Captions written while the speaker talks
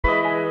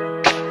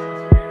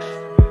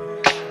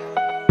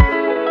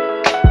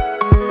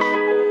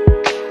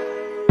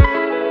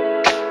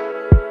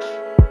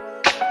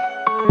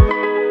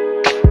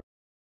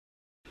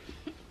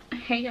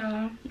Hey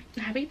y'all,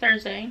 happy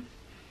Thursday.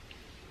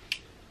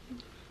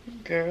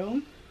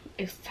 Girl,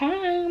 it's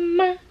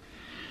time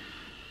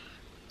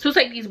to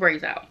take these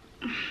braids out.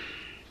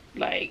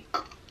 Like,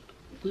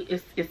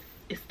 it's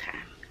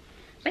time.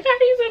 I got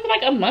these in for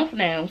like a month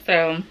now,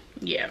 so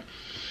yeah.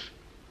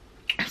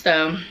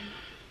 So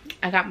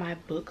I got my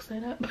book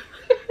set up.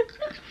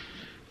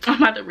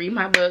 I'm about to read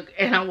my book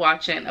and I'm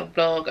watching a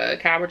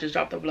vlog. Kyra just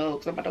dropped a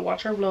vlog, so I'm about to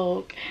watch her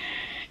vlog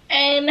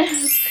and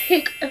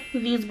take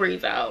these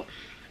braids out.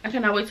 I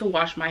cannot wait to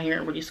wash my hair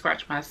and really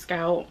scratch my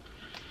scalp.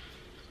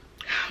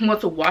 I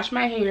want to wash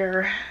my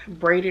hair,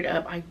 braid it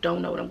up. I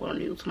don't know what I'm going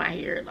to do to my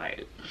hair.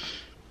 Like,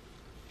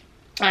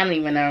 I don't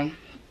even know.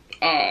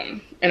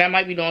 And I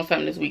might be doing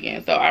something this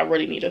weekend, so I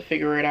really need to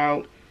figure it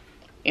out.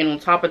 And on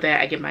top of that,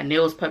 I get my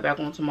nails put back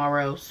on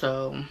tomorrow,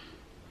 so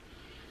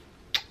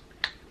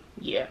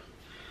yeah.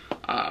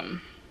 But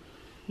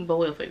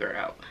we'll figure it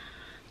out.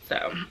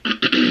 So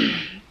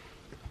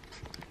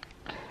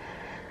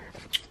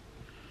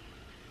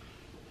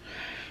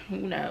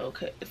no,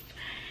 because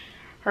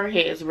her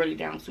hair is really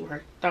down to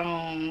her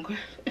thong.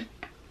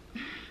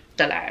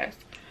 The last.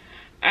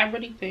 I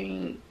really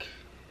think,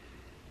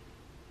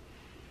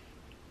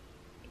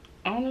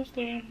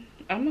 honestly,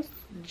 I'm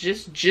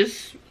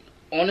just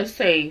on a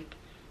safe,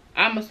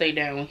 I'm gonna say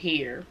down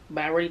here,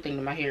 but I really think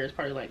that my hair is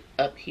probably like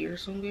up here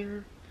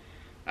somewhere.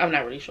 I'm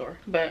not really sure,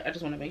 but I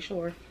just want to make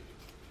sure,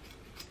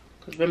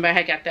 because remember I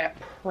had got that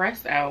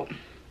press out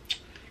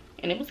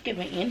and it was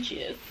giving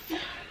inches.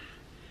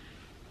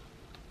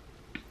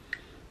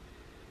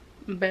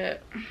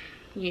 But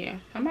yeah,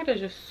 I'm about to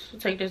just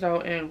take this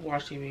out and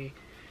watch TV.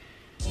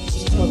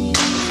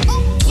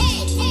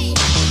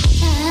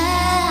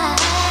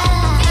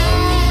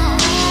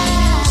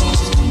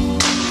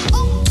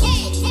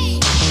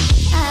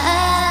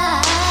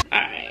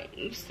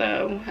 Alright,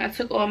 so I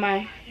took all my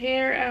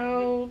hair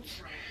out.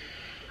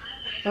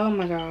 Oh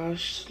my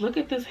gosh, look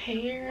at this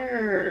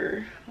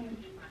hair.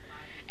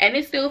 And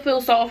it still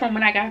feels soft from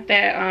when I got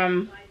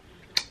that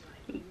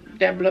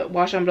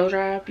wash and blow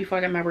dry before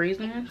I got my braids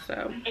in.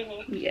 So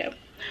yeah,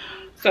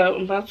 so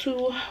I'm about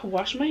to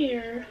wash my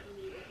hair.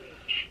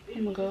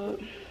 Oh my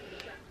god,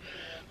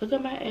 look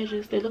at my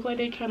edges. They look like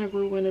they kind of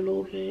grew in a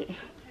little bit,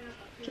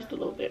 just a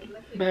little bit.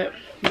 But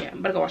yeah, I'm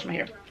about to go wash my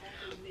hair,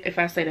 if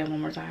I say that one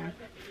more time.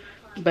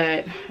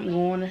 But I'm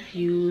going to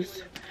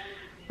use,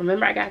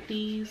 remember I got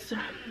these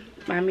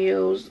My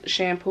Meals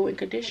shampoo and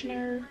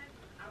conditioner.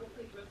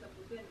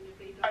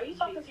 Are you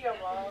talking to your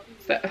mom?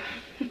 So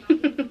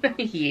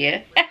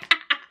yeah.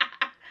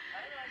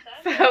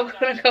 So I'm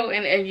gonna go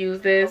in and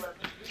use this.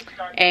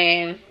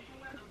 And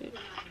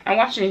I'm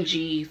watching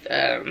G's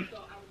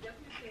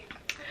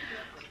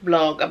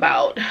vlog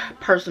about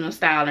personal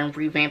style and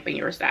revamping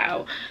your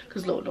style,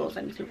 because Lord knows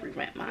I need to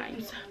revamp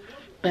mine.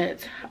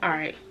 But all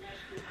right,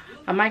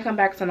 I might come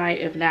back tonight.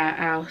 If not,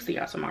 I'll see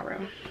y'all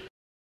tomorrow.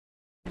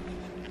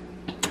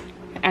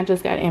 I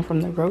just got in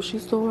from the grocery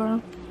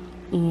store,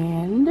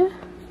 and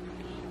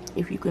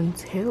if you can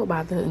tell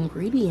by the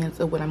ingredients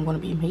of what I'm going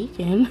to be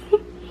making,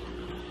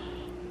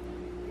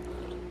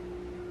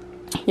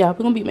 yeah, we're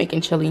going to be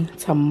making chili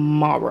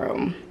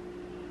tomorrow.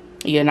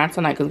 Yeah, not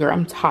tonight, because girl,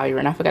 I'm tired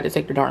and I forgot to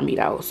take the darn meat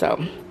out.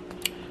 So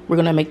we're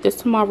going to make this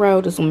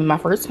tomorrow. This will be my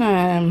first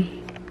time,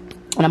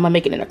 and I'm going to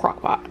make it in a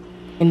crock pot.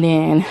 And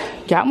then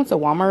y'all went to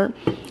Walmart.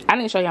 I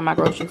didn't show y'all my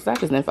groceries because I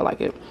just didn't feel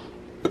like it.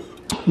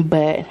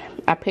 But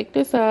I picked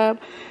this up,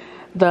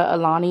 the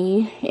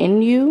Alani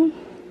Inu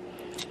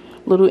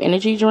little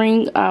energy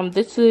drink.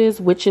 This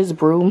is Witch's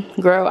Brew.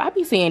 Girl, I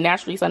be seeing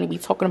Naturally Sunny be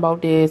talking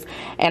about this,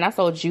 and I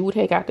saw Jude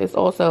had got this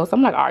also. So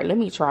I'm like, all right, let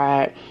me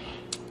try it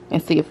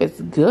and see if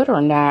it's good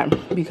or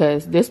not,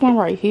 because this one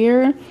right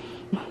here,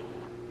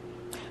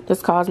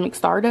 this Cosmic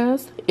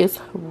Stardust, is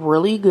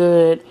really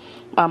good.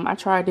 I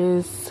tried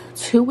this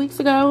 2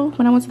 weeks ago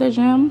when I went to the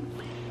gym,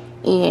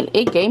 and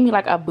it gave me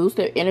like a boost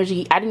of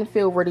energy. I didn't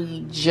feel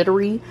really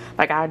jittery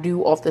like I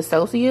do off the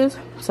Celsius.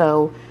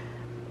 So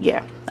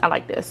yeah, I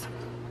like this.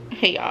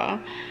 Hey y'all,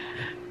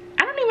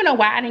 I don't even know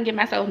why I didn't get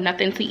myself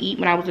nothing to eat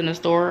when I was in the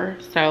store,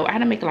 so I had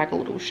to make like a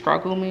little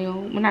struggle meal.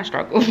 Well, not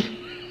struggle.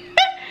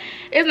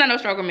 It's not no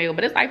struggle meal,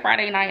 but it's like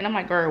Friday night, and I'm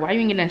like, girl, why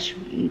you ain't gonna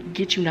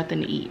get you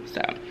nothing to eat?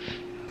 So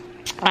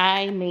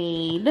I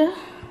made,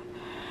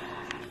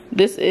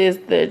 this is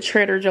the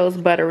Trader Joe's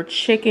butter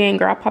chicken.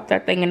 Girl, I popped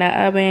that thing in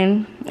the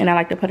oven, and I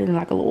like to put it in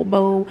like a little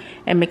bowl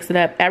and mix it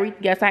up.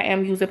 Yes, I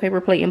am using paper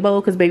plate and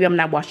bowl, because baby, I'm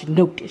not washing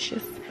no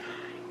dishes.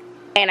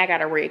 And I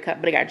got a red cup,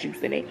 but it got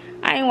juice in it.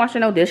 I ain't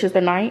washing no dishes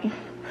tonight.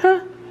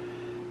 Huh.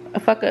 A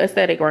fuck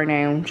aesthetic right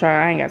now.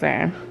 Try, I ain't got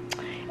time.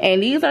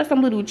 And these are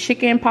some little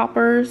chicken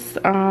poppers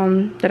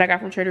that I got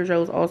from Trader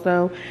Joe's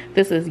also.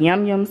 This is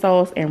yum yum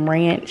sauce and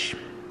ranch.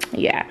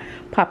 Yeah,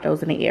 pop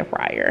those in the air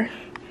fryer.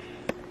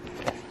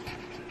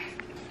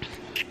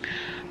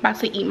 About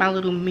to eat my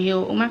little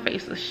meal. Oh, my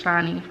face is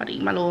shining. About to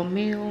eat my little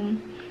meal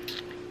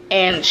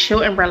and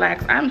chill and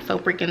relax. I'm so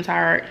freaking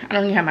tired. I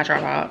don't even have my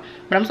tripod,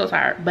 but I'm so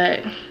tired.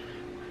 But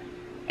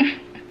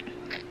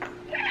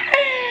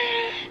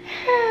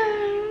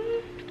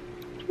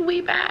we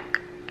back.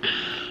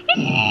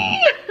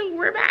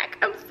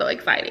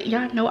 excited.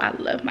 Y'all know I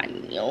love my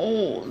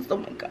nails. Oh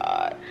my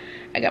god,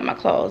 I got my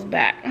claws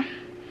back.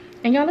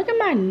 And y'all look at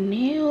my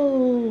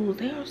nails.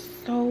 They are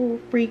so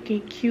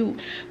freaking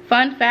cute.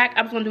 Fun fact,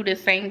 I was gonna do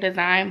this same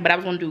design, but I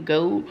was gonna do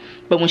gold.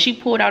 But when she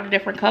pulled out the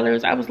different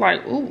colors, I was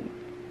like, ooh,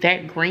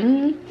 that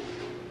green,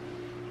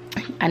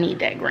 I need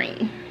that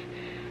green.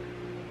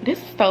 This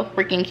is so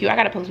freaking cute. I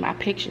gotta post my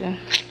picture.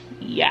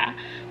 Yeah.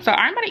 So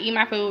I'm about to eat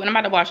my food and I'm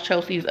about to watch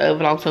Chelsea's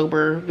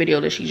Vlogtober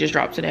video that she just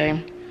dropped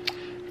today.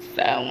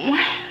 So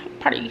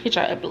probably hit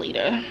y'all up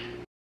later.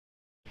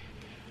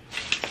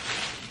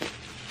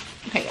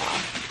 Okay, y'all.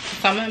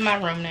 So I'm in my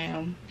room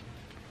now.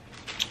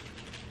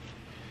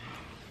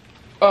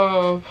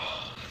 Girl,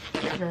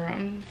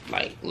 I'm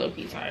like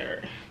low-key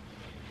tired.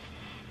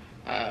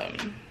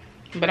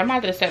 But I'm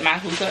about to set my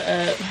hookah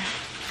up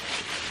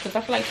because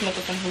I feel like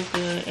smoking some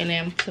hookah, and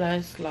then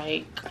plus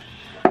like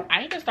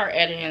I need to start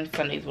editing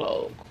Sunday's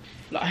vlog.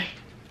 Like,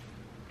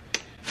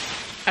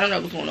 I don't know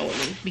what's going on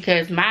with me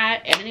because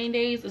my editing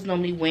days is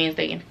normally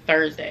Wednesday and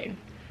Thursday.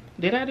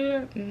 Did I do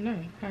that? No,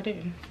 I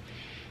didn't.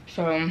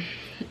 So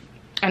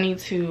I need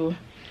to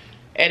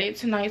edit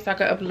tonight so I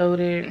can upload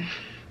it.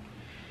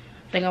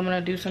 I think I'm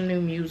gonna do some new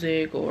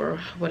music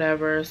or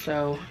whatever.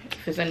 So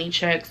if there's any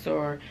checks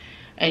or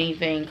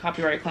anything,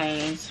 copyright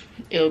claims,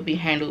 it'll be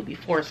handled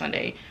before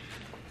Sunday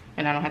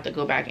and I don't have to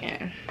go back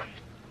in.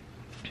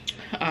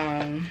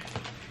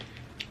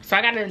 So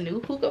I got a new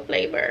hookah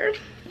flavor.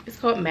 It's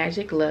called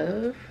Magic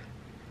Love.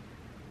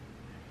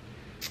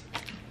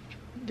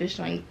 This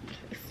joint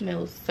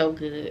smells so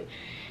good.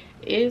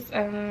 It's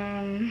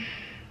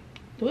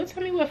do it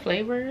tell me what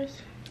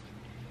flavors?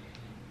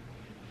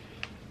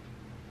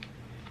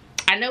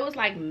 I know it's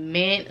like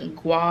mint,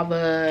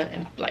 guava,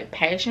 and like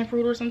passion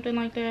fruit or something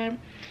like that.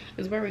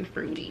 It's very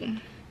fruity,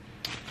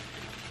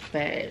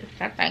 but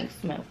that thing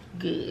smells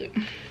good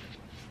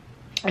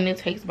and it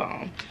tastes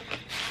bomb.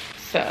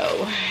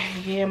 So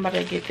yeah, I'm about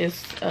to get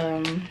this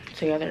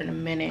together in a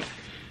minute.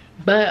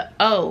 But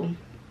oh,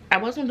 I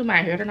was gonna do my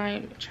hair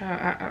tonight.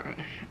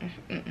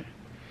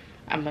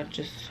 I'm gonna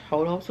just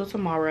hold off till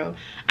tomorrow.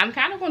 I'm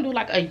kind of gonna do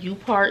like a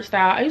U-part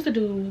style. I used to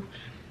do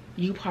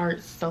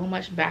U-parts so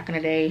much back in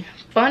the day.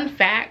 Fun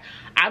fact,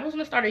 I was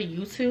gonna start a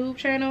YouTube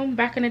channel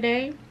back in the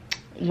day,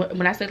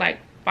 when I say like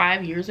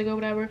 5 years ago,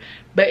 whatever,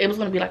 but it was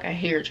gonna be like a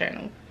hair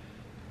channel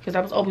because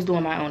I was always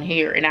doing my own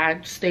hair, and I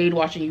stayed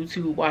watching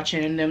YouTube,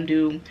 watching them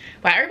do,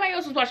 but everybody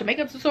else was watching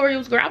makeup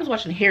tutorials. Girl, I was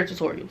watching hair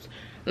tutorials,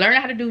 learning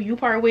how to do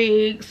U-part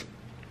wigs,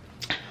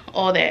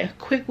 all that,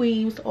 quick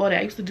weaves, all that.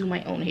 I used to do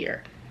my own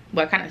hair.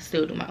 Well, I kind of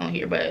still do my own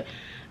hair, but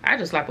I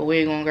just slap a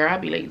wig on, girl. I'll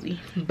be lazy.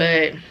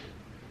 But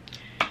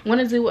I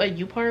want to do a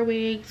U-part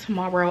wig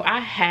tomorrow. I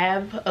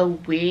have a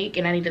wig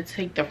and I need to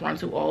take the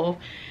frontal off,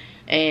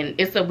 and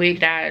it's a wig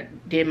that I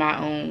did my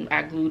own.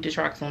 I glued the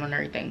tracks on and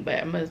everything, but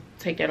I'm gonna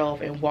take that off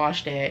and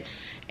wash that,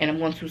 and I'm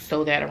going to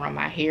sew that around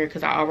my hair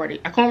because I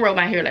cornrowed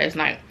my hair last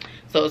night,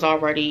 so it's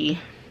already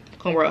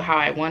cornrowed how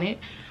I want it.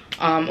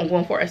 I'm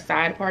going for a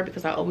side part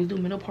because I always do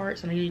middle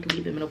parts and I need to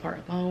leave the middle part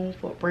alone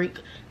for a break,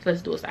 so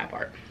let's do a side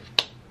part.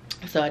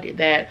 So I did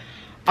that.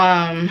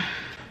 I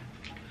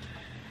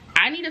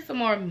needed some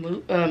more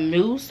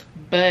mousse,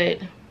 but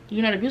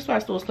you know the beauty supply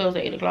store is closed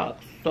at 8 o'clock,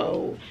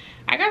 so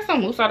I got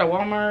some mousse out of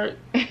Walmart.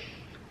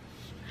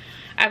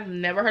 I've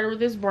never heard of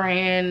this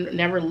brand,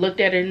 never looked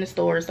at it in the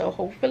store, so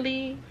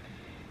hopefully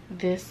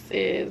this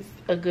is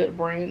a good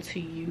brand to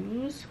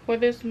use for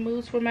this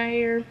mousse for my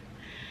hair.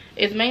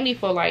 It's mainly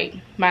for like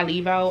my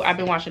leave out. I've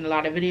been watching a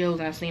lot of videos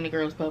and I've seen the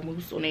girls put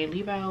mousse on their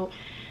leave out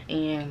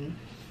and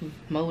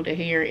mold the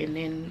hair and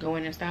then go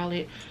in and style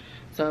it.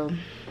 So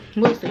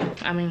we'll see.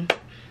 I mean,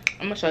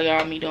 I'm gonna show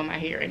y'all me doing my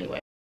hair anyway.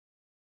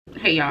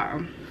 Hey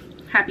y'all,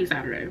 happy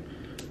Saturday.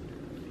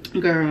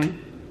 Girl,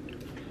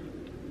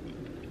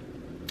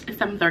 it's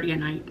 7:30 at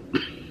night.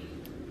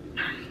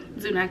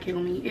 Do not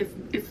kill me.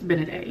 It's been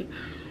a day.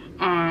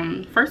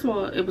 First of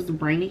all, it was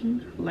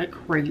raining like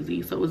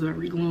crazy, so it was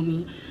very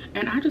gloomy,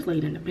 and I just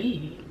laid in the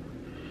bed.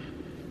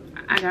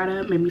 I got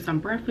up, made me some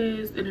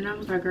breakfast, and then I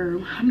was like,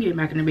 girl, I'm getting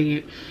back in the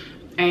bed.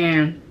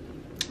 And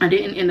I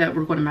didn't end up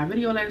recording my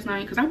video last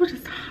night because I was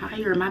just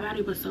tired. My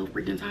body was so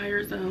freaking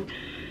tired, so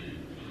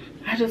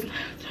I just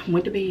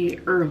went to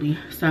bed early.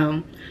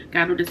 So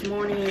got up this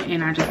morning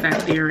and I just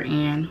sat there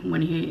and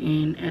went ahead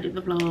and edited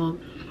the vlog,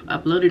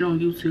 uploaded on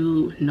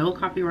YouTube. No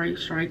copyright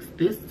strikes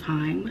this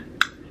time.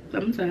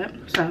 Thumbs up.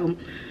 So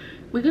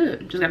we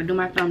good. Just gotta do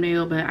my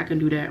thumbnail, but I can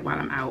do that while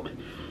I'm out.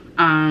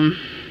 I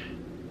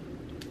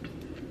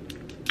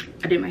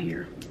did my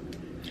hair.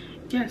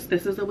 Yes,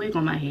 this is a wig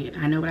on my head.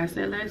 I know what I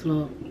said last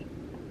vlog,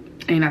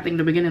 and I think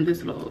the beginning of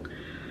this vlog,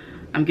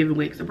 I'm giving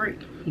wigs a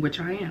break, which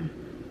I am.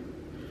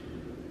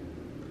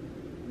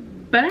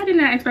 But I did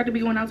not expect to be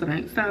going out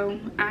tonight, so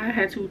I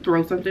had to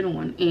throw something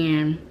on.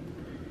 And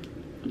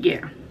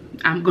yeah,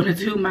 I'm gonna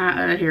do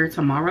my hair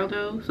tomorrow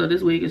though, so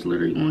this wig is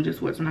literally on just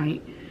for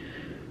tonight.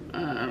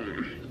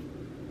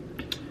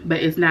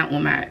 But it's not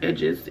on my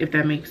edges, if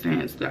that makes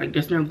sense. Like,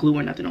 there's no glue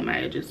or nothing on my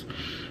edges.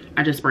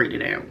 I just sprayed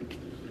it out.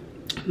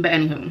 But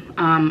anywho,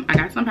 I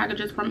got some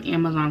packages from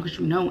Amazon, because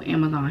you know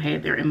Amazon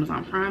had their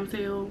Amazon Prime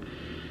sale.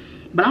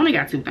 But I only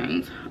got 2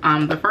 things.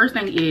 The first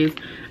thing is,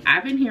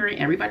 I've been hearing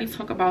everybody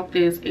talk about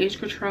this edge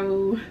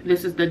control.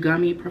 This is the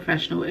Gummy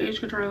Professional Edge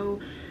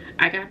Control.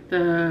 I got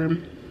the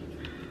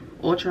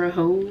Ultra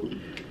Hold.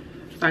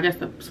 So I guess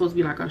it's supposed to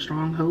be like a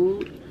strong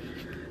hold.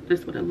 This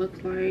is what it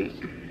looks like.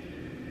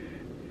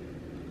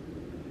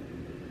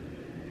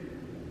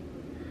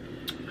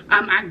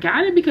 I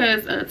got it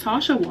because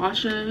Tasha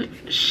Washer,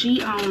 she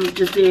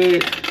just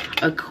did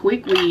a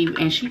quick weave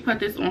and she put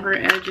this on her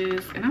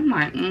edges, and I'm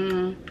like,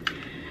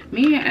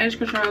 me and edge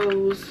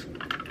controls,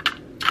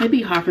 it'd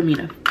be hard for me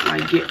to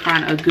like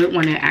find a good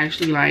one that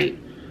actually like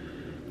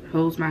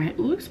holds my,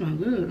 ooh, it smells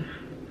good,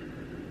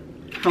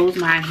 holds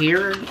my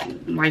hair,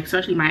 like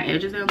especially my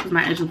edges down, because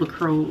my edges would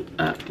curl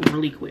up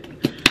really quick.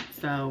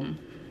 So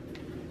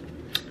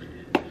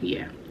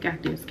yeah,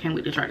 got this. Can't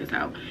wait to try this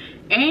out.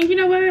 And you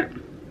know what,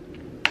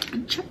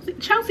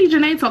 Chelsea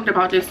Janae talked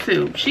about this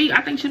too.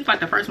 I think she was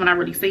like the first one I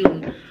really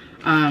seen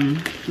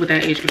with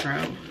that edge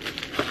control.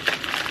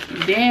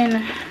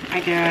 Then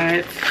I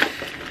got,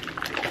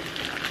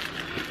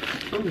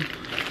 ooh,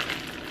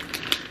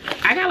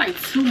 I got like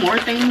 2 more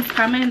things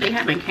coming. They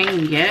haven't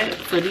came yet,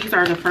 so these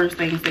are the first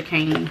things that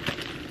came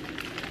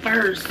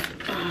first.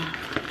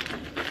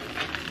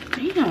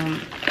 Damn.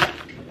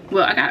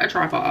 Well, I got a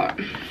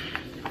tripod,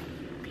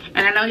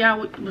 and I know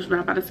y'all was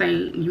about to say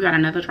you got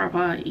another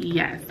tripod.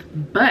 Yes,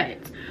 but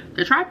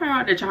the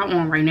tripod that y'all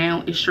on right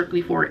now is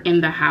strictly for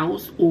in the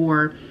house,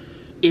 or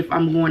if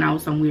I'm going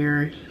out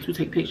somewhere to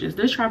take pictures.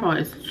 This tripod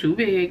is too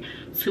big,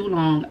 too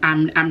long.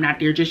 I'm not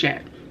there just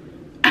yet.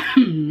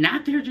 I'm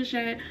not there just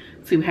yet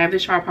to have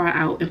this tripod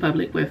out in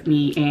public with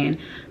me and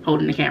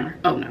holding the camera.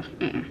 Oh no.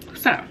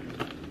 So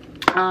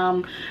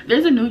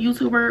there's a new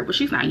YouTuber, well,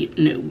 she's not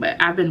new,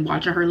 but I've been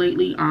watching her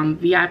lately,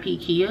 VIP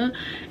Kia,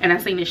 and I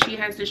seen that she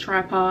has this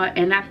tripod,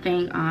 and I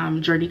think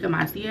Jernica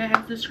Macia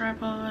has this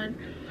tripod,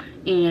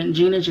 and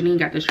Gina Janine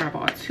got this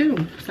tripod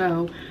too.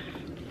 So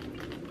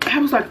I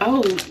was like,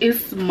 oh,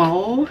 it's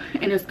small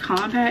and it's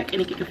compact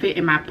and it can fit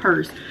in my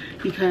purse,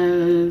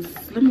 because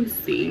let me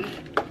see,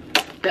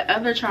 the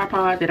other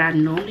tripod that I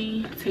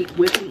normally take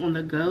with me on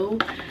the go,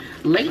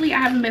 lately I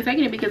haven't been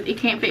taking it because it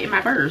can't fit in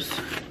my purse.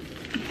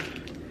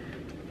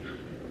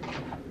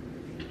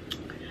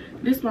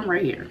 This one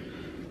right here,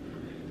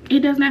 it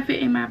does not fit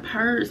in my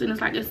purse, and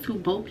it's like it's too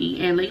bulky.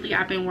 And lately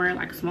I've been wearing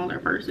like smaller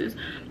purses,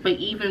 but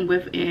even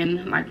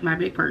within like my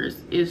big purse,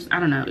 is,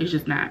 I don't know, it's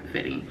just not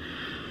fitting.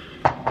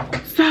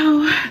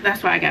 So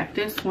that's why I got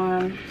this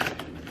one.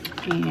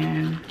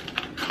 And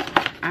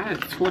I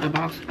tore the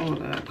box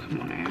all up. Come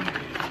on now.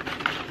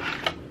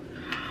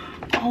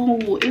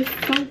 Oh, it's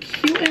so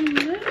cute and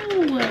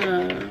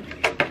little.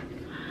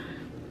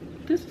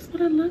 This is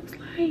what it looks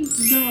like,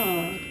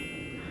 y'all.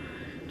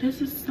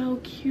 This is so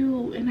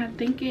cute, and I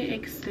think it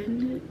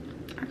extended.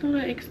 I thought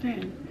it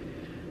extend.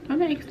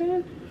 Don't it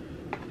extend?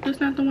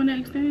 That's not the one that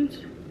extends.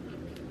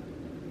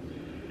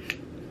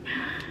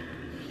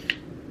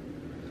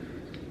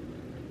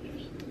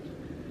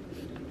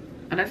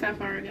 Oh, that's how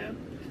far I go.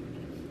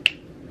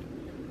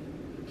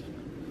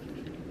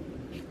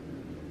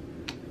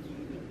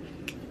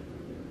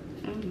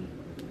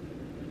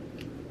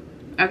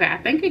 Okay, I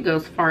think it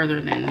goes farther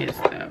than this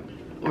though,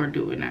 or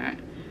do it not.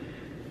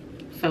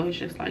 So it's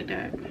just like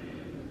that.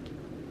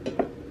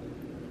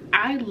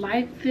 I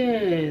like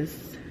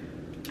this.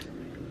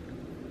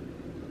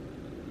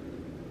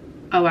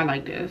 Oh, I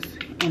like this.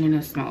 And then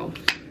it's small.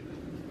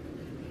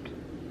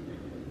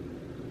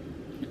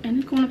 And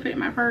it's gonna fit in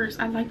my purse.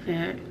 I like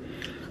that.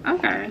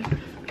 Okay.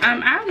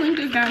 I'll link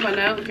this down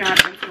below if y'all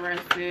are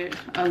interested,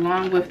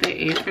 along with the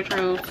edge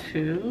control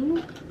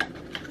too.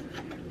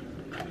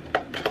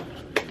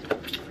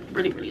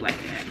 Really like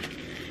that.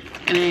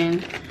 And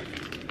then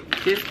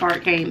this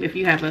part came if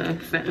you have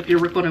if you're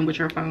recording with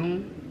your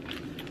phone.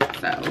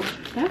 So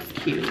that's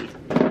cute.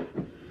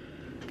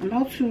 I'm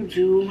about to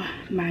do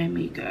my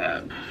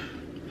makeup,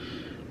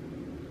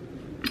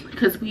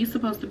 because we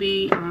supposed to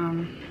be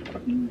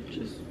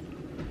just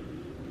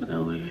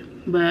whatever,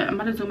 but I'm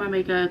about to do my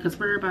makeup because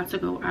we're about to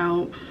go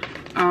out.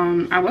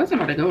 I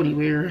wasn't about to go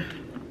anywhere,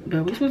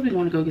 but we're supposed to be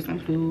going to go get some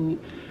food.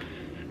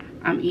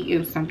 I'm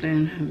eating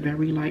something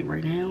very light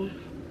right now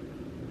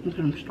because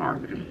I'm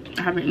starving.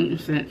 I haven't eaten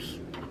since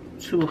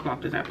 2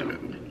 o'clock this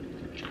afternoon.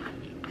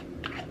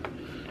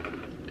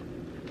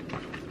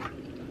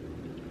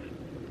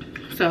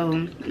 So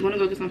I'm gonna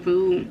go get some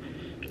food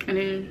and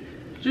then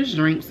just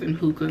drinks and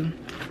hookah,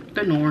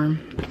 the norm.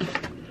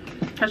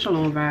 Catch a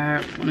little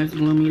vibe on this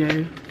gloomy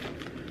day.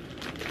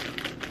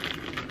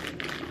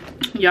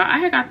 Y'all, I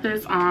had got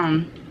this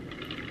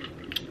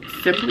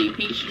Simply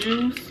Peach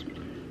juice.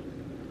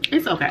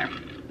 It's okay.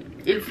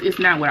 It's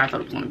not what I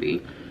thought it was gonna be.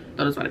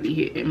 Thought it was gonna be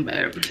hitting,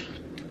 but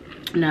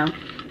no.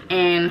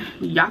 And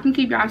y'all can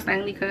keep y'all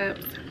Stanley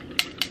cups.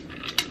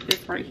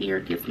 This right here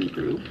gets me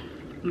through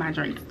my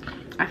drinks.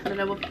 I fill it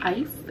up with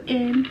ice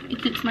and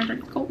it keeps my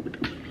drinks cold.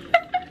 Look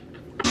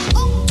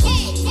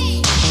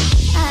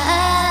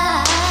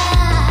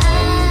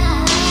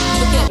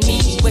at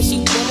me.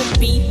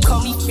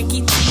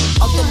 tricky tea.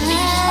 Off the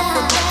leash, I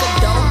feel like a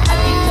dog. I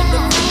did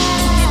never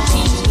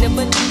feed.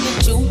 Never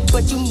needed you,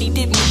 but you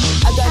needed me.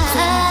 I got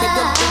clean, make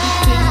up baby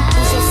clean.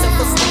 Lose your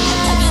self-esteem.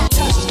 I get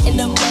touched in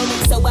the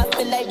morning, so I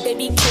feel like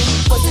baby king.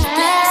 Was it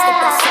black? Step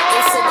by step,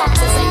 so I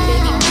just like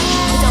baby me.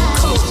 But I'm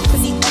cool,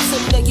 cause he also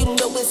let you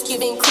know it's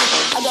giving cool.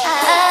 I got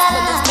hopes,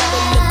 but it's not a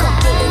look. I'm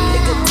feeling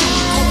nigga too.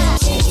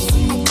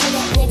 I tell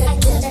that nigga, I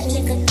tell that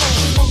nigga,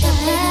 like a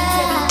baby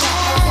carry.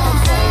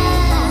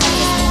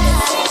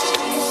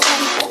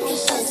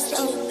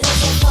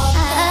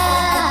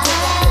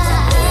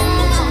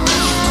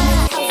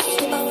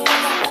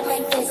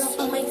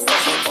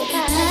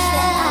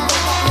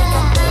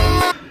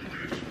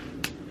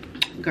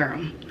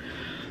 Girl,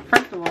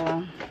 first of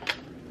all,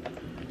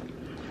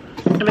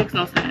 it makes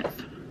no sense.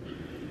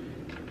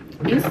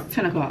 It's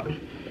 10 o'clock.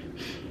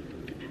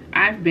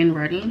 I've been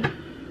ready,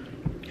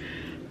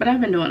 but I've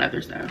been doing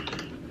other stuff.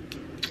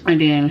 And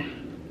then,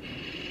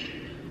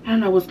 I don't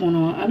know what's going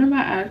on. Under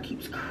my eye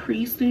keeps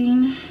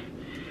creasing.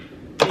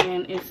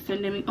 And it's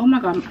sending me, oh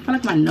my God, I feel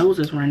like my nose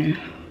is running.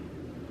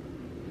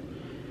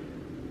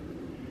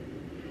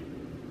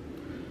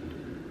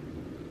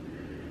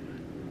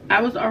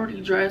 I was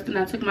already dressed and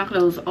I took my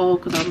clothes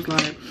off because I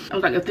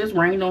was like, if this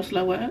rain don't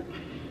slow up,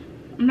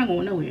 I'm not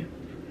going nowhere.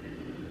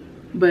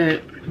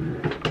 But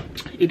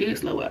it did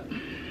slow up.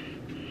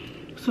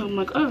 So I'm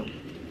like, oh,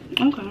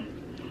 okay.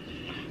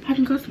 I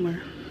can go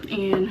somewhere.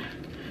 And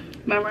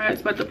my ride's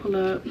about to pull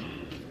up.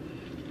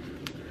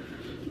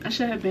 I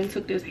should have been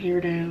took this hair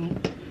down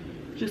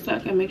just so I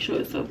can make sure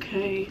it's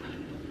okay.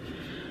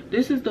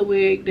 This is the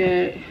wig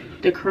that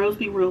the curls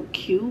be real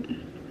cute,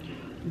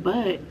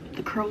 but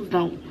the curls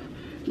don't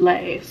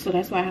last, so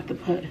that's why I have to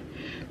put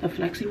the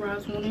flexi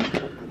rods on it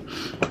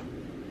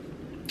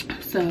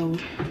so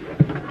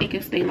it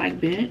can stay like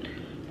bent.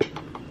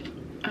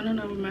 I don't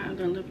know where my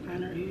other lip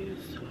liner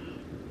is.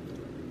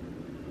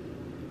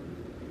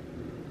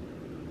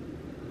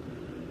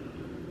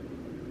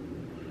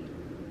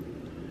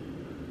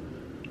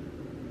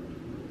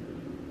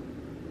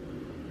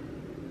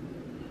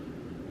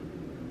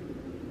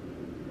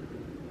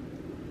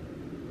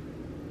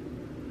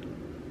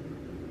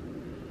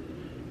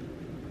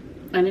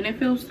 And then it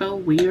feels so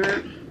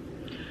weird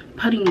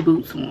putting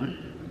boots on.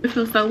 It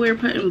feels so weird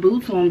putting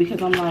boots on because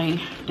I'm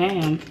like,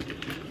 damn.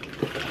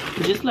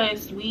 Just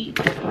last week,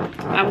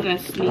 I was in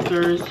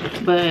sneakers,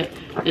 but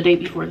the day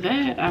before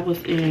that, I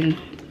was in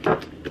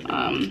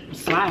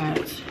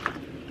slides.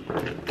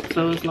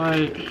 So it's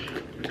like,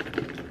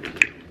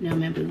 no,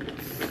 my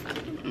boots.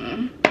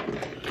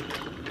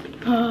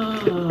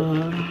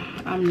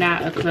 I'm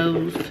not a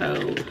closed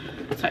toe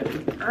type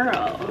of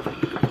girl.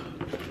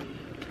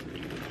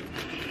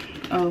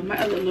 Oh, my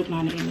other lip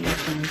liner in there,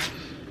 so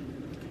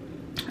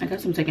I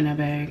guess I'm taking that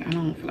bag. I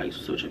don't feel like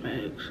switching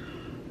bags.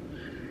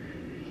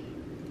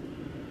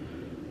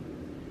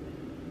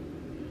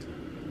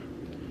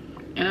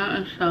 And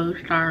I'm so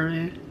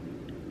starving.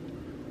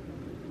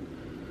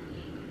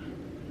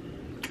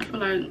 I feel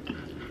like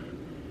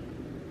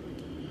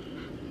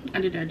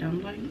I did that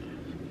dumb like,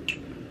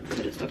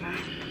 but it's okay.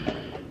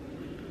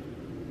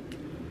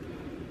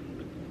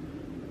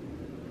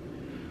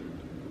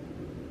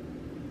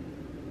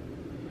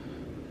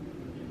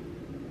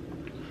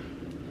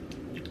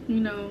 You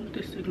know,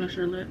 the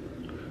signature lip.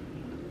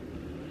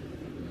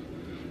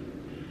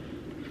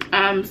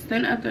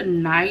 Scent of the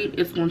night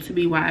is going to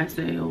be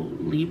YSL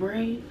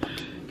Libre,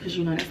 because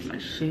you know that's my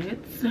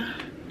shits.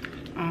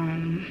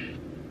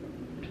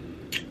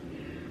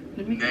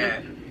 Let me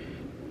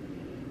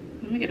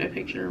get a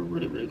picture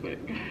really quick.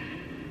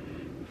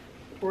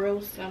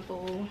 Real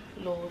simple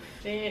little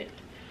fit.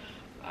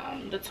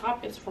 The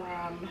top is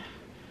from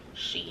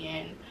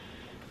Shein.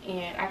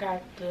 And I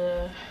got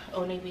the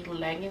Old Navy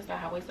leggings, the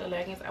high-waisted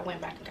leggings. I went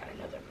back and got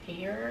another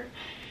pair.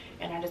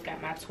 And I just got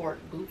my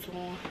Torque boots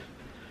on.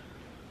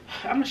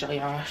 I'm gonna show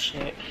y'all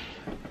shit.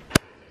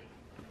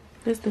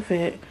 This the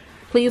fit.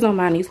 Please don't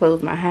mind these clothes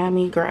behind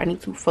me. Girl, I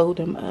need to fold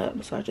them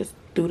up. So I just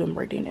threw them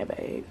right in that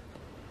bag.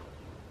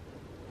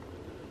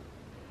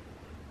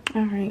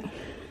 Alright.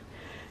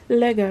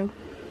 Lego.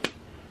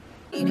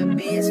 Need to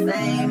be as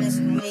famous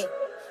as me.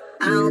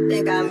 I don't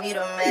think I meet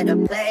them at the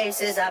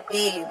places I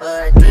be,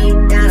 but deep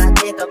down I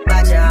think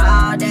about you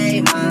all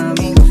day,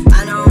 mommy.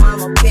 I know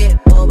I'm a pit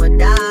bull, but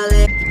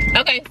darling.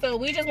 Okay, so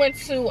we just went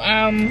to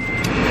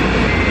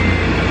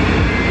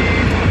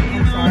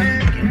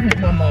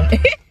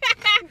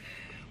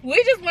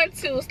we just went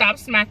to Stop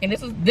Smacking.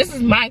 This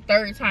is my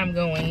third time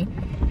going.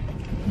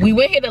 We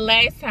went here the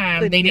last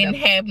time. They didn't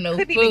have no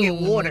food. Couldn't even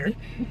get water.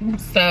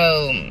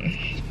 So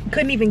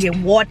couldn't even get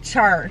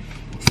water.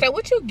 So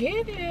what you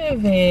give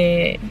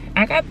it?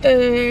 I got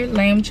the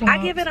lamb chop. I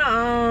give it a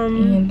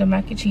and the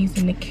mac and cheese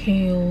and the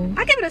kale.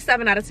 I give it a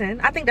 7 out of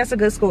 10. I think that's a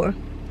good score.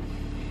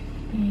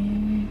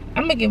 Yeah, I'm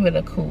gonna give it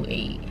a cool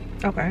 8.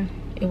 Okay.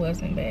 It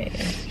wasn't bad.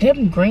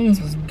 Them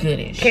greens was good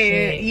as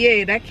shit.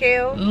 Yeah, that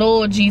kale.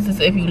 Lord Jesus,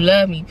 if you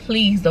love me,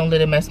 please don't let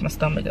it mess my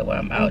stomach up while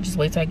I'm out. Just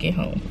wait till I get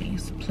home,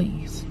 please.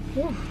 Please.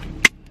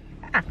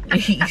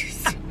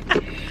 Please.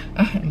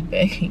 I'm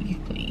begging you,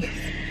 please.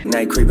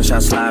 Night creepin',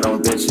 shot slide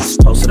on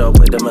bitches. Posted up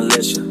with the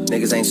militia.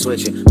 Niggas ain't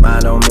switching.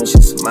 Mine on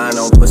missions. Mine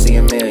on pussy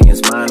and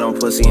millions. Mine on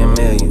pussy and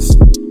millions.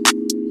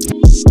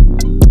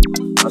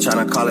 I'm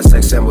tryna call a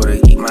sex symbol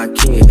to eat my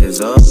kids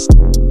up.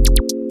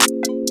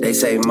 They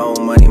say more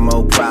money,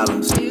 more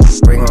problems.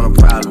 Bring on the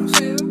problems.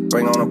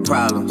 Bring on the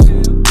problems.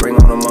 Bring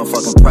on the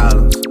motherfucking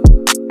problems.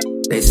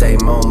 They say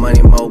more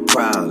money, more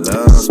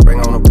problems. Bring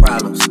on the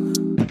problems.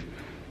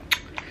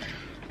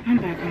 I'm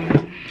back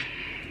home.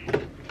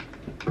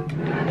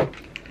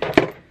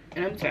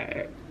 And I'm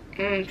tired.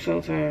 I'm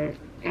so tired.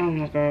 Oh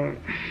my god.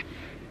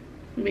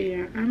 But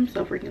yeah, I'm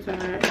so freaking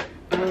tired.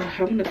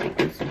 I'm gonna take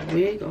this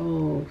wig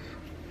off.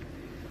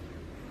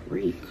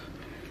 Freak.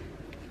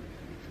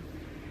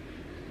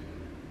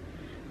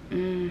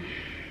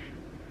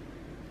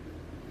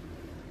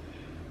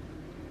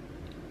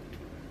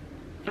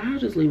 I'll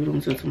just leave it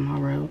until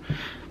tomorrow.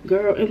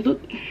 Girl, and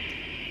look.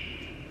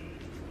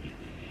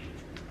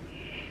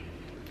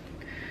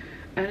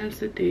 I done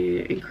sit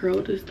there and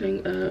curl this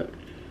thing up.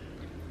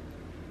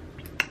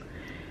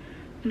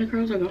 And the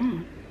curls are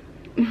gone.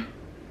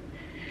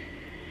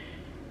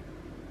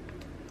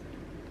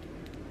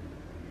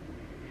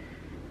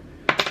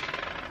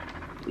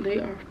 They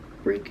are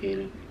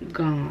freaking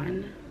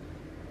gone.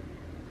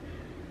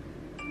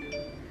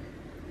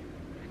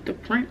 The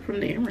print from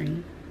the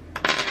earring.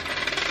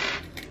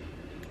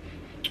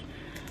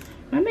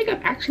 My makeup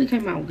actually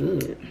came out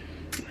good.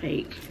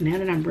 Like, now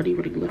that I'm really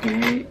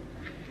looking at it,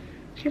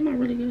 came out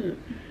really good.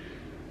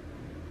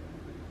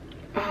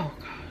 Oh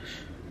gosh.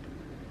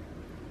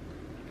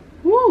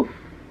 Woo.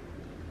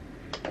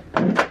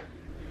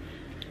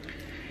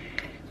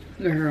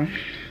 Girl,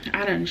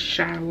 I done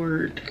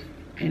showered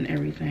and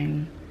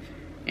everything.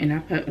 And I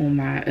put on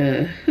my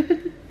this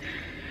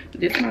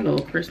is my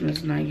little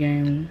Christmas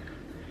nightgown.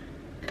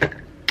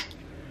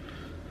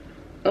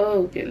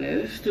 Oh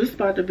goodness, this is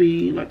about to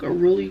be like a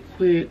really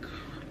quick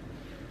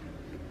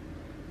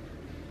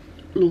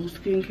little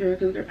skincare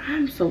because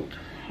I'm so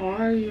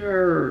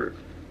tired.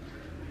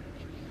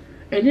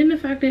 And then the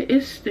fact that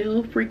it's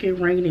still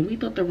freaking raining. We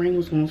thought the rain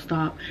was gonna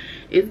stop.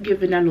 It's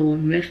giving that little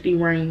misty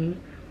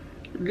rain.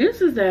 This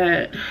is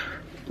that.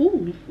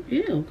 Ooh,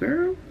 ew,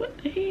 girl. What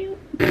the hell?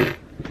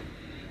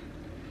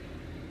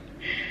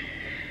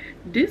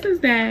 This is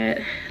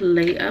that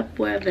lay up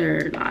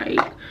weather. Like,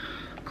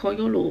 call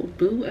your little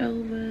boo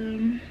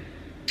over.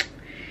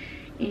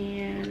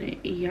 And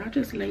y'all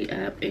just lay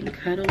up and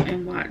cuddle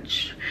and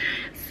watch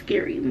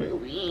scary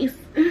movies.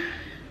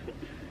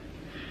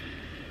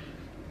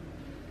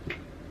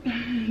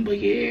 But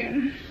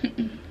yeah,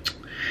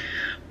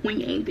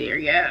 we ain't there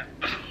yet.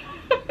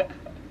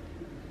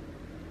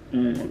 Oh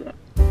my god.